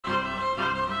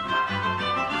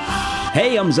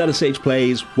Hey, I'm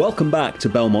ZSH Welcome back to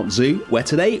Bellemont Zoo, where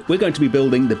today we're going to be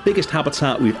building the biggest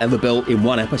habitat we've ever built in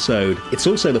one episode. It's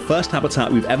also the first habitat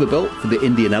we've ever built for the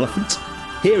Indian elephant.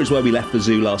 Here is where we left the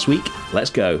zoo last week. Let's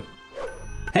go.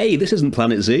 Hey, this isn't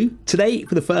Planet Zoo. Today,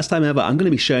 for the first time ever, I'm going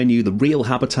to be showing you the real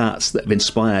habitats that have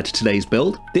inspired today's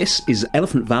build. This is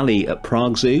Elephant Valley at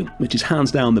Prague Zoo, which is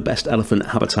hands down the best elephant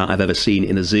habitat I've ever seen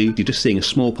in a zoo. You're just seeing a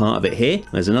small part of it here.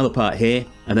 There's another part here,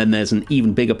 and then there's an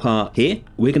even bigger part here.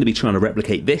 We're going to be trying to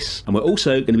replicate this, and we're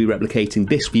also going to be replicating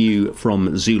this view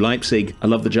from Zoo Leipzig. I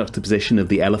love the juxtaposition of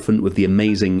the elephant with the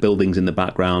amazing buildings in the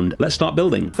background. Let's start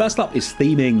building. First up is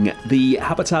theming. The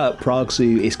habitat at Prague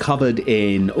Zoo is covered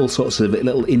in all sorts of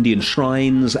little Indian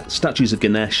shrines, statues of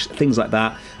Ganesh, things like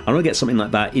that. I want to get something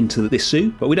like that into this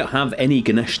zoo, but we don't have any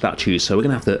Ganesh statues, so we're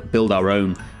going to have to build our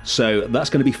own. So that's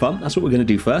going to be fun. That's what we're going to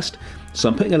do first. So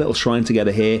I'm putting a little shrine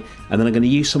together here, and then I'm going to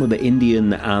use some of the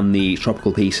Indian and the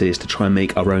tropical pieces to try and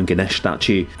make our own Ganesh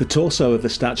statue. The torso of the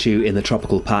statue in the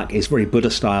tropical pack is very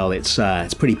Buddha style. It's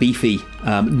pretty beefy,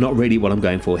 not really what I'm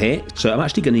going for here. So I'm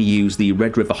actually going to use the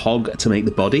Red River hog to make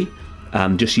the body,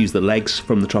 and just use the legs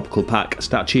from the tropical pack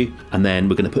statue, and then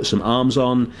we're going to put some arms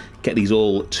on, get these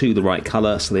all to the right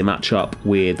colour so they match up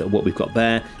with what we've got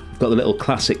there. We've got the little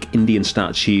classic Indian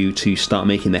statue to start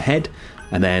making the head,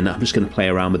 and then I'm just going to play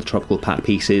around with the tropical pack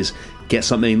pieces, get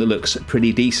something that looks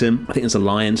pretty decent. I think there's a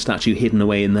lion statue hidden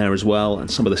away in there as well,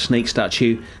 and some of the snake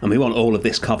statue, and we want all of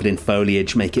this covered in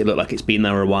foliage, make it look like it's been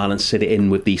there a while and sit it in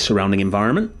with the surrounding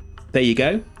environment. There you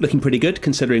go, looking pretty good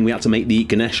considering we had to make the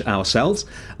Ganesh ourselves.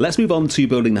 Let's move on to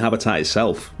building the habitat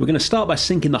itself. We're going to start by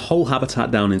sinking the whole habitat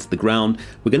down into the ground.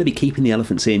 We're going to be keeping the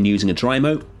elephants in using a dry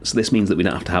moat, so this means that we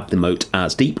don't have to have the moat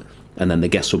as deep, and then the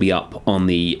guests will be up on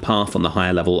the path on the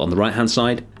higher level on the right hand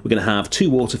side. We're going to have 2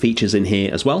 water features in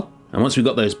here as well. And once we've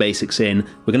got those basics in,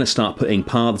 we're going to start putting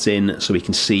paths in so we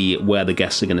can see where the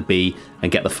guests are going to be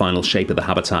and get the final shape of the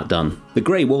habitat done. The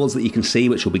grey walls that you can see,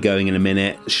 which will be going in a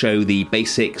minute, show the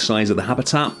basic size of the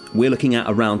habitat. We're looking at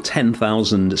around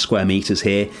 10,000 square meters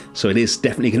here, so it is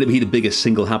definitely going to be the biggest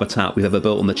single habitat we've ever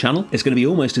built on the channel. It's going to be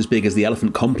almost as big as the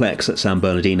elephant complex at San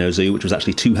Bernardino Zoo, which was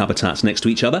actually 2 habitats next to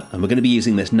each other. And we're going to be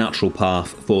using this natural path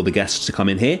for the guests to come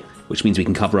in here, which means we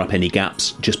can cover up any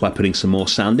gaps just by putting some more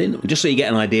sand in. Just so you get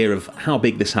an idea of how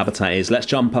big this habitat is, let's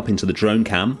jump up into the drone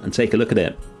cam and take a look at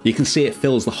it. You can see it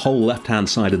fills the whole left-hand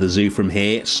side of the zoo from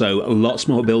here, so lots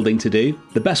more building to do.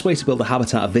 The best way to build a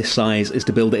habitat of this size is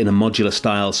to build it in a modular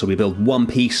style, so we build one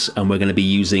piece and we're going to be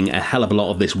using a hell of a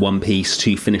lot of this one piece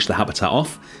to finish the habitat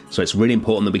off, so it's really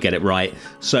important that we get it right.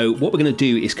 So what we're going to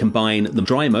do is combine the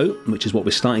dry moat, which is what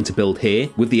we're starting to build here,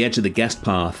 with the edge of the guest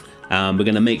path. We're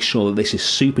going to make sure that this is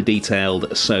super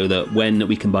detailed so that when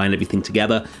we combine everything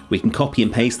together, we can copy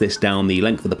and paste this down the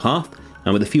length of the path.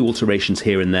 And with a few alterations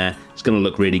here and there, it's going to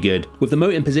look really good. With the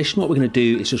moat in position, what we're going to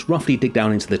do is just roughly dig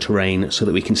down into the terrain so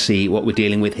that we can see what we're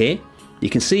dealing with here. You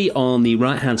can see on the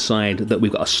right hand side that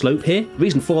we've got a slope here. The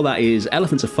reason for that is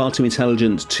elephants are far too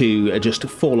intelligent to just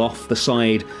fall off the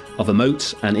side of a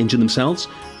moat and injure themselves,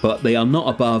 but they are not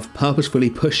above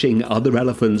purposefully pushing other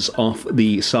elephants off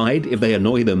the side if they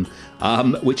annoy them,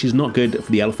 which is not good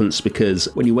for the elephants, because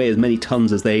when you weigh as many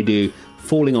tons as they do,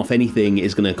 falling off anything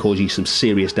is going to cause you some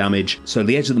serious damage. So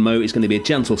the edge of the moat is going to be a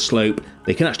gentle slope.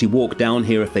 They can actually walk down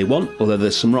here if they want, although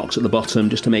there's some rocks at the bottom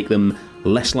just to make them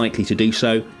less likely to do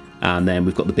so. And then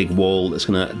we've got the big wall that's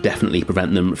going to definitely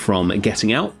prevent them from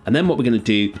getting out. And then what we're going to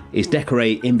do is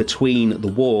decorate in between the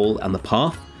wall and the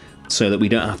path so that we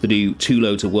don't have to do 2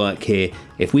 loads of work here.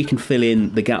 If we can fill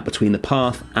in the gap between the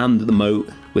path and the moat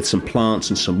with some plants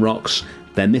and some rocks,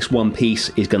 then this one piece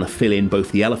is going to fill in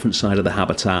both the elephant side of the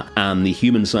habitat and the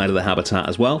human side of the habitat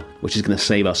as well, which is going to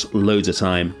save us loads of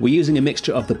time. We're using a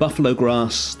mixture of the buffalo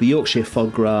grass, the Yorkshire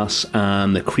fog grass,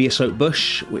 and the creosote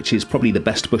bush, which is probably the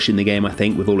best bush in the game, I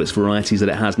think, with all its varieties that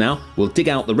it has now. We'll dig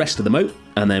out the rest of the moat,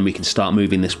 and then we can start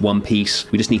moving this one piece.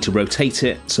 We just need to rotate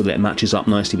it so that it matches up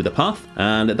nicely with the path,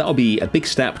 and that'll be a big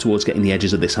step towards getting the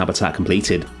edges of this habitat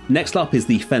completed. Next up is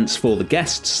the fence for the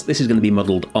guests. This is going to be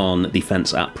modelled on the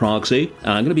fence at Prague Zoo.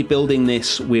 I'm going to be building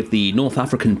this with the North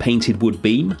African painted wood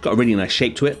beam. Got a really nice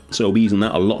shape to it, so we'll be using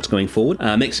that a lot going forward.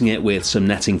 Mixing it with some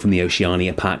netting from the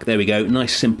Oceania pack. There we go,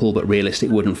 nice simple but realistic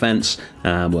wooden fence.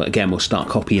 We'll start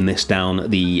copying this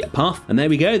down the path, and there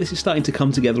we go, this is starting to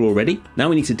come together already. Now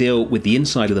we need to deal with the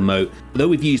inside of the moat. Though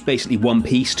we've used basically one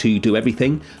piece to do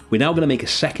everything, we're now going to make a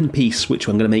second piece, which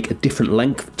I'm going to make a different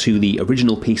length to the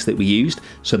original piece that we used,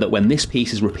 so that when this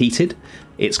piece is repeated,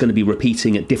 it's going to be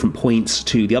repeating at different points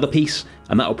to the other piece,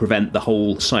 and that will prevent the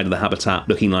whole side of the habitat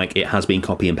looking like it has been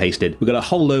copy and pasted. We've got a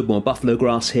whole load more buffalo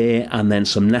grass here, and then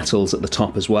some nettles at the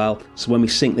top as well. So when we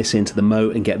sink this into the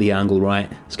moat and get the angle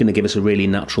right, it's going to give us a really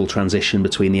natural transition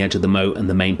between the edge of the moat and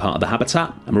the main part of the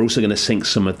habitat. And we're also going to sink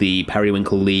some of the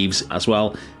periwinkle leaves as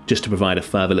well, just to provide a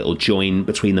further little join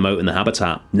between the moat and the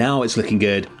habitat. Now it's looking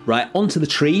good. Right, onto the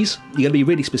trees. You got to be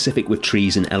really specific with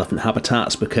trees in elephant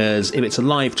habitats, because if it's a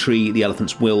live tree, the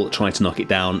elephants will try to knock it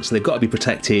down. So they've got to be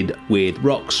protected with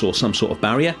rocks or some sort of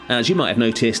barrier. As you might have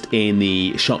noticed in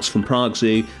the shots from Prague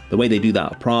Zoo, the way they do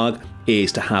that at Prague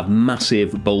is to have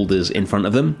massive boulders in front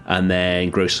of them and then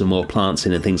grow some more plants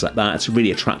in and things like that. It's a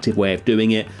really attractive way of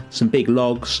doing it. Some big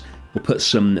logs. We'll put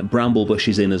some bramble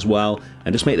bushes in as well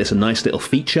and just make this a nice little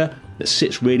feature that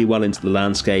sits really well into the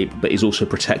landscape, but is also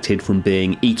protected from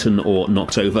being eaten or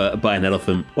knocked over by an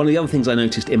elephant. One of the other things I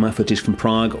noticed in my footage from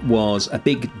Prague was a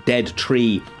big dead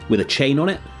tree with a chain on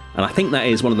it. And I think that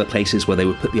is one of the places where they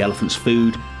would put the elephants'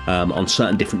 food on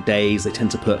certain different days. They tend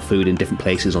to put food in different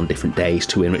places on different days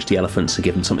to enrich the elephants, to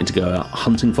give them something to go out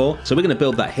hunting for. So we're going to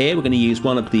build that here. We're going to use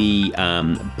one of the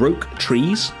broke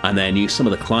trees and then use some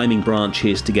of the climbing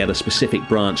branches to get a specific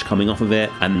branch coming off of it,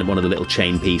 and one of the little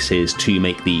chain pieces to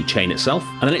make the chain itself.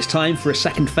 And then it's time for a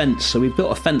second fence. So we've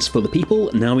built a fence for the people.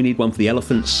 Now we need one for the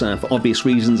elephants. For obvious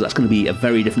reasons, that's going to be a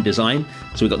very different design.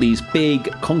 So we've got these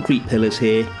big concrete pillars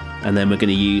here, and then we're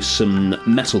going to use some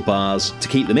metal bars to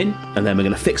keep them in, and then we're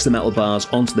going to fix the metal bars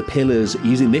onto the pillars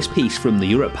using this piece from the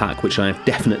Europe pack, which I've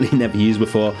definitely never used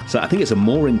before. So I think it's a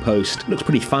mooring post. It looks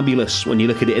pretty fabulous when you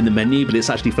look at it in the menu, but it's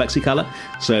actually FlexiColor.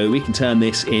 So we can turn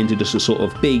this into just a sort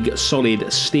of big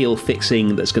solid steel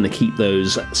fixing that's going to keep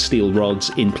those steel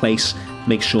rods in place,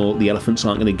 make sure the elephants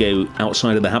aren't going to go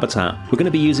outside of the habitat. We're going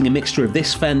to be using a mixture of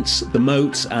this fence, the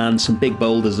moat, and some big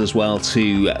boulders as well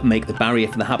to make the barrier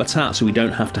for the habitat, so we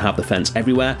don't have to have the fence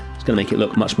everywhere. It's going to make it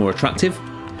look much more attractive.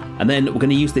 And then we're going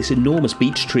to use this enormous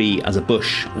beech tree as a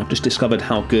bush. I've just discovered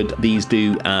how good these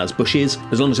do as bushes.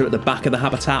 As long as they're at the back of the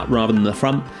habitat rather than the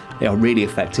front, they are really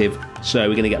effective. So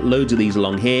we're going to get loads of these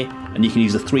along here, and you can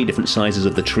use the 3 different sizes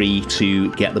of the tree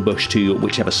to get the bush to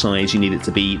whichever size you need it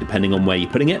to be, depending on where you're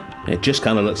putting it. And it just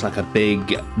kind of looks like a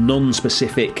big,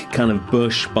 non-specific kind of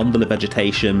bush, bundle of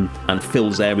vegetation, and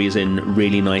fills areas in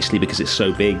really nicely because it's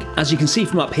so big. As you can see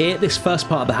from up here, this first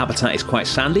part of the habitat is quite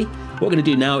sandy. What we're going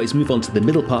to do now is move on to the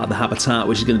middle part of the habitat,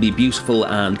 which is going to be beautiful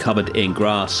and covered in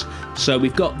grass. So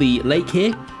we've got the lake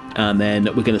here, and then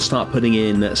we're going to start putting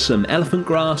in some elephant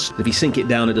grass. If you sink it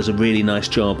down, it does a really nice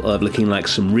job of looking like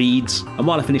some reeds. And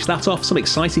while I finish that off, some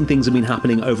exciting things have been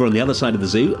happening over on the other side of the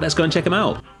zoo. Let's go and check them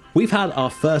out. We've had our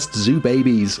first zoo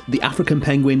babies. The African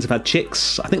penguins have had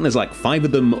chicks. I think there's like 5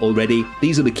 of them already.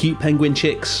 These are the cute penguin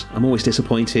chicks. I'm always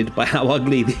disappointed by how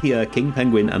ugly the king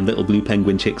penguin and little blue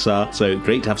penguin chicks are. So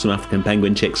great to have some African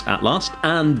penguin chicks at last.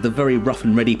 And the very rough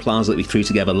and ready plaza that we threw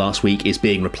together last week is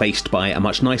being replaced by a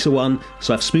much nicer one.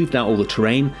 So I've smoothed out all the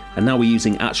terrain, and now we're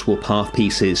using actual path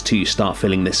pieces to start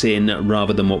filling this in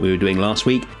rather than what we were doing last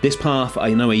week. This path,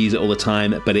 I know I use it all the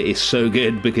time, but it is so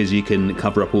good because you can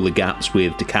cover up all the gaps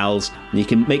with decals. And you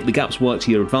can make the gaps work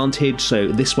to your advantage. So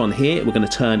this one here, we're going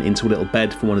to turn into a little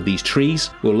bed for one of these trees.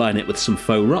 We'll line it with some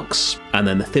faux rocks, and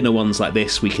then the thinner ones like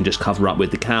this we can just cover up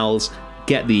with decals,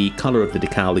 get the colour of the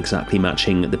decal exactly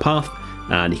matching the path,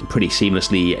 and you can pretty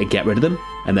seamlessly get rid of them.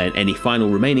 And then any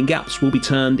final remaining gaps will be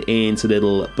turned into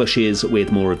little bushes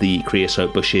with more of the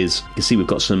creosote bushes. You can see we've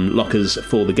got some lockers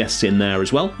for the guests in there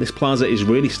as well. This plaza is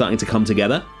really starting to come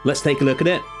together. Let's take a look at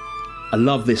it. I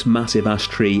love this massive ash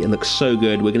tree. It looks so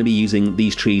good. We're going to be using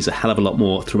these trees a hell of a lot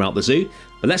more throughout the zoo.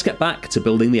 But let's get back to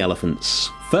building the elephants.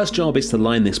 First job is to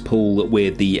line this pool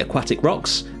with the aquatic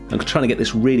rocks. I'm trying to get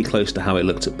this really close to how it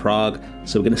looked at Prague.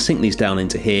 So we're going to sink these down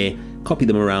into here, copy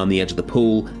them around the edge of the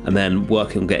pool, and then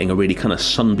work on getting a really kind of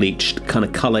sun-bleached kind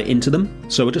of colour into them.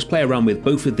 So we'll just play around with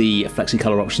both of the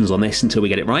FlexiColor options on this until we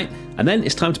get it right. And then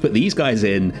it's time to put these guys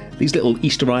in. These little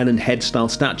Easter Island head-style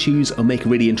statues will make a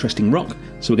really interesting rock.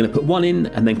 So we're going to put one in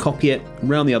and then copy it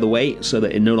around the other way so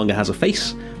that it no longer has a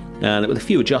face. And with a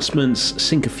few adjustments,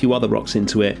 sink a few other rocks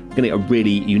into it. We're going to get a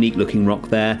really unique looking rock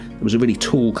there. There was a really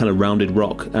tall kind of rounded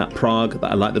rock at Prague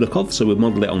that I like the look of, so we'll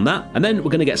model it on that. And then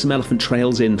we're going to get some elephant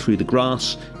trails in through the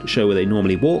grass to show where they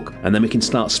normally walk. And then we can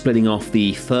start splitting off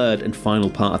the third and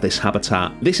final part of this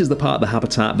habitat. This is the part of the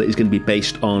habitat that is going to be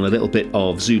based on a little bit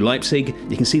of Zoo Leipzig.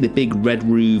 You can see the big red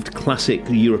roofed classic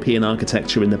European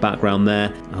architecture in the background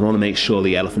there. I want to make sure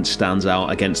the elephant stands out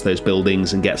against those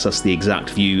buildings and gets us the exact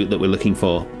view that we're looking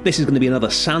for. This is going to be another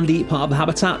sandy part of the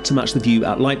habitat to match the view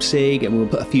at Leipzig, and we'll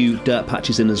put a few dirt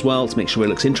patches in as well to make sure it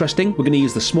looks interesting. We're going to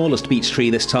use the smallest beech tree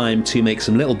this time to make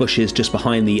some little bushes just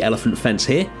behind the elephant fence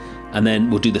here. And then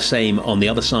we'll do the same on the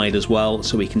other side as well,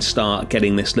 so we can start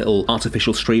getting this little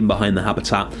artificial stream behind the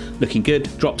habitat looking good.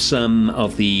 Drop some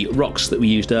of the rocks that we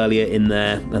used earlier in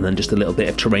there, and then just a little bit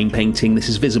of terrain painting. This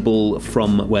is visible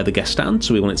from where the guests stand,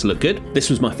 so we want it to look good. This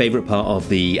was my favourite part of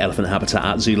the elephant habitat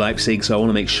at Zoo Leipzig, so I want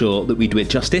to make sure that we do it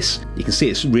justice. You can see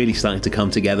it's really starting to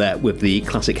come together with the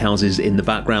classic houses in the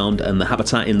background and the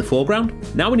habitat in the foreground.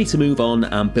 Now we need to move on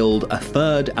and build a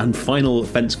third and final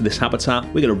fence for this habitat.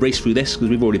 We're going to race through this because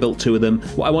we've already built 2 of them.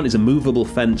 What I want is a movable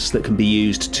fence that can be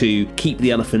used to keep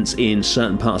the elephants in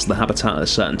certain parts of the habitat at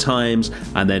certain times,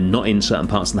 and then not in certain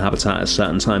parts of the habitat at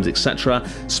certain times, etc.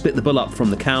 Split the bull up from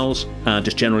the cows, and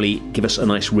just generally give us a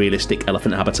nice realistic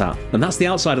elephant habitat. And that's the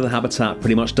outside of the habitat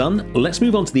pretty much done. Let's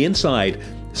move on to the inside.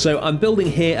 So I'm building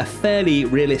here a fairly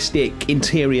realistic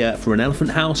interior for an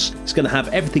elephant house. It's going to have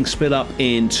everything split up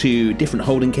into different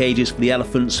holding cages for the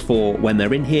elephants for when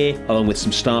they're in here, along with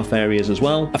some staff areas as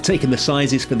well. I've taken the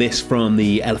sizes for this from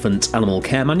the Elephant Animal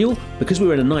Care Manual. Because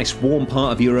we're in a nice warm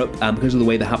part of Europe, and because of the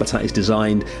way the habitat is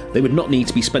designed, they would not need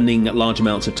to be spending large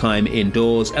amounts of time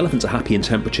indoors. Elephants are happy in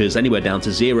temperatures anywhere down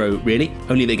to 0, really.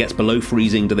 Only if it gets below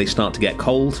freezing do they start to get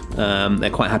cold. They're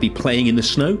quite happy playing in the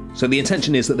snow. So the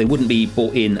intention is that they wouldn't be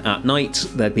brought in at night.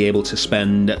 They'd be able to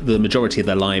spend the majority of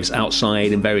their lives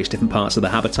outside in various different parts of the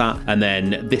habitat, and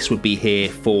then this would be here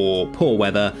for poor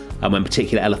weather and when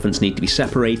particular elephants need to be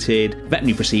separated,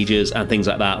 veterinary procedures and things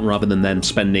like that, rather than them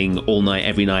spending all night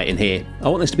every night in here. I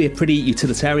want this to be a pretty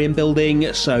utilitarian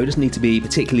building, so it doesn't need to be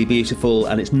particularly beautiful,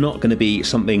 and it's not going to be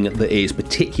something that is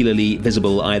particularly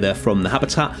visible either from the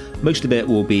habitat. Most of it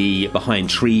will be behind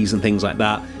trees and things like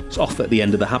that. It's off at the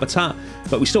end of the habitat,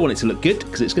 but we still want it to look good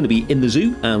because it's going to be in the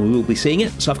zoo and we will be seeing it.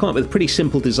 So I've come up with a pretty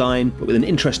simple design, but with an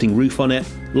interesting roof on it.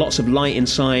 Lots of light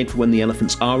inside for when the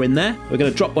elephants are in there. We're going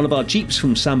to drop one of our Jeeps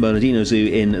from San Bernardino Zoo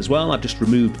in as well. I've just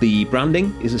removed the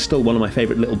branding. This is still one of my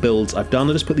favourite little builds I've done.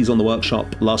 I just put these on the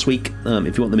workshop last week.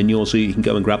 If you want them in your zoo, you can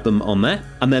go and grab them on there.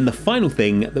 And then the final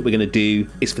thing that we're going to do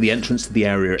is for the entrance to the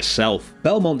area itself.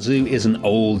 Bellemont Zoo is an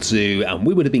old zoo, and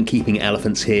we would have been keeping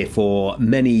elephants here for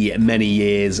many, many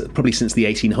years, probably since the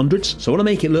 1800s. So I want to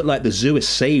make it look like the zoo has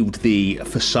saved the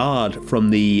facade from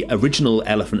the original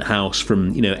elephant house from,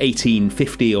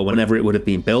 1850 or whenever it would have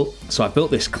been built. So I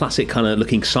built this classic kind of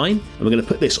looking sign, and we're going to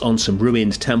put this on some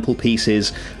ruined temple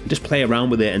pieces and just play around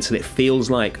with it until it feels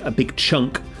like a big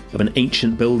chunk of an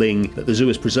ancient building that the zoo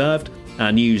has preserved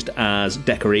and used as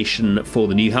decoration for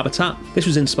the new habitat. This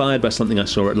was inspired by something I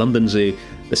saw at London Zoo.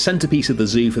 The centrepiece of the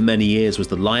zoo for many years was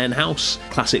the lion house.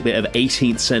 Classic bit of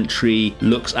 18th century,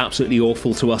 looks absolutely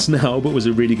awful to us now, but was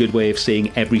a really good way of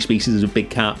seeing every species of big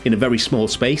cat in a very small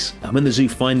space. And when the zoo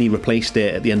finally replaced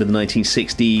it at the end of the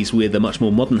 1960s with a much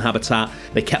more modern habitat,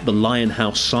 they kept the lion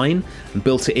house sign and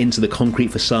built it into the concrete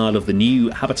facade of the new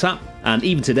habitat. And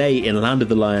even today in Land of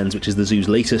the Lions, which is the zoo's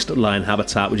latest lion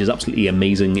habitat, which is absolutely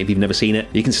amazing if you've never seen it,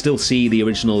 you can still see the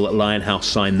original lion house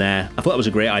sign there. I thought that was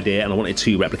a great idea and I wanted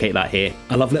to replicate that here.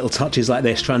 I love little touches like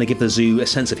this, trying to give the zoo a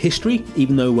sense of history,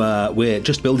 even though we're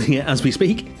just building it as we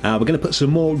speak. We're going to put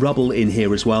some more rubble in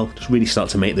here as well, just really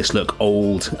start to make this look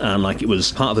old and like it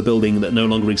was part of a building that no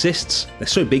longer exists. They're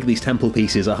so big, these temple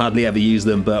pieces, I hardly ever use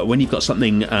them, but when you've got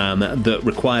something that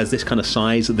requires this kind of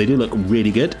size, they do look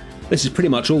really good. This is pretty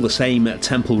much all the same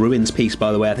temple ruins piece,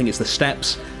 by the way. I think it's the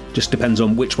steps. Just depends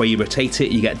on which way you rotate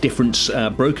it. You get different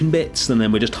broken bits, and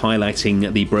then we're just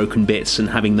highlighting the broken bits and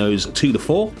having those to the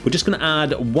fore. We're just going to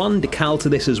add one decal to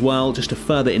this as well, just to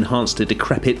further enhance the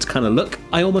decrepit kind of look.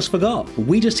 I almost forgot.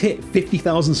 We just hit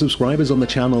 50,000 subscribers on the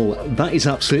channel. That is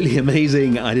absolutely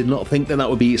amazing. I did not think that that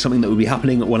would be something that would be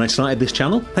happening when I started this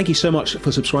channel. Thank you so much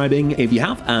for subscribing if you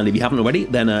have, and if you haven't already,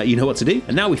 then you know what to do.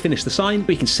 And now we finish the sign,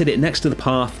 we can sit it next to the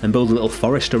path and build a little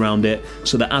forest around it,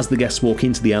 so that as the guests walk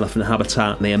into the elephant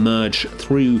habitat, they emerge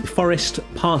through the forest,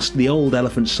 past the old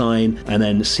elephant sign, and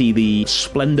then see the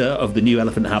splendor of the new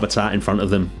elephant habitat in front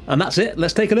of them. And that's it.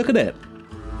 Let's take a look at it.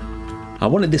 I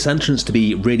wanted this entrance to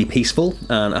be really peaceful,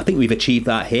 and I think we've achieved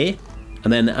that here.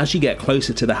 And then as you get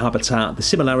closer to the habitat, the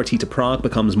similarity to Prague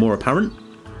becomes more apparent.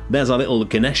 There's our little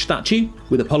Ganesh statue.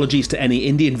 With apologies to any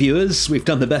Indian viewers, we've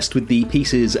done the best with the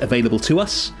pieces available to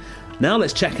us. Now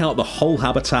let's check out the whole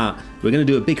habitat. We're going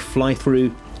to do a big fly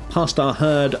through past our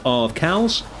herd of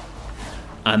cows,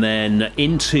 and then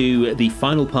into the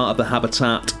final part of the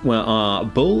habitat where our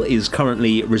bull is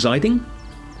currently residing.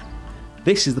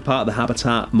 This is the part of the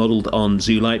habitat modelled on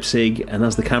Zoo Leipzig, and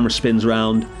as the camera spins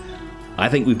around, I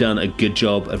think we've done a good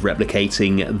job of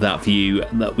replicating that view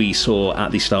that we saw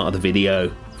at the start of the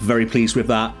video. Very pleased with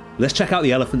that. Let's check out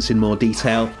the elephants in more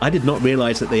detail. I did not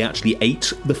realise that they actually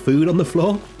ate the food on the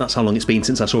floor. That's how long it's been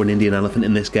since I saw an Indian elephant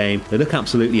in this game. They look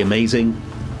absolutely amazing.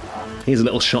 Here's a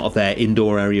little shot of their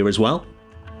indoor area as well.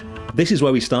 This is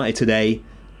where we started today,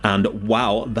 and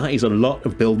wow, that is a lot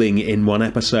of building in one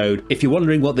episode. If you're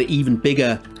wondering what the even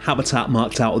bigger habitat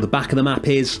marked out at the back of the map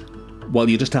is, well,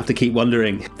 you just have to keep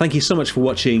wondering. Thank you so much for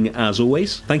watching as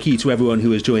always. Thank you to everyone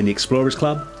who has joined the Explorers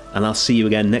Club, and I'll see you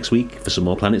again next week for some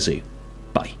more Planet Zoo.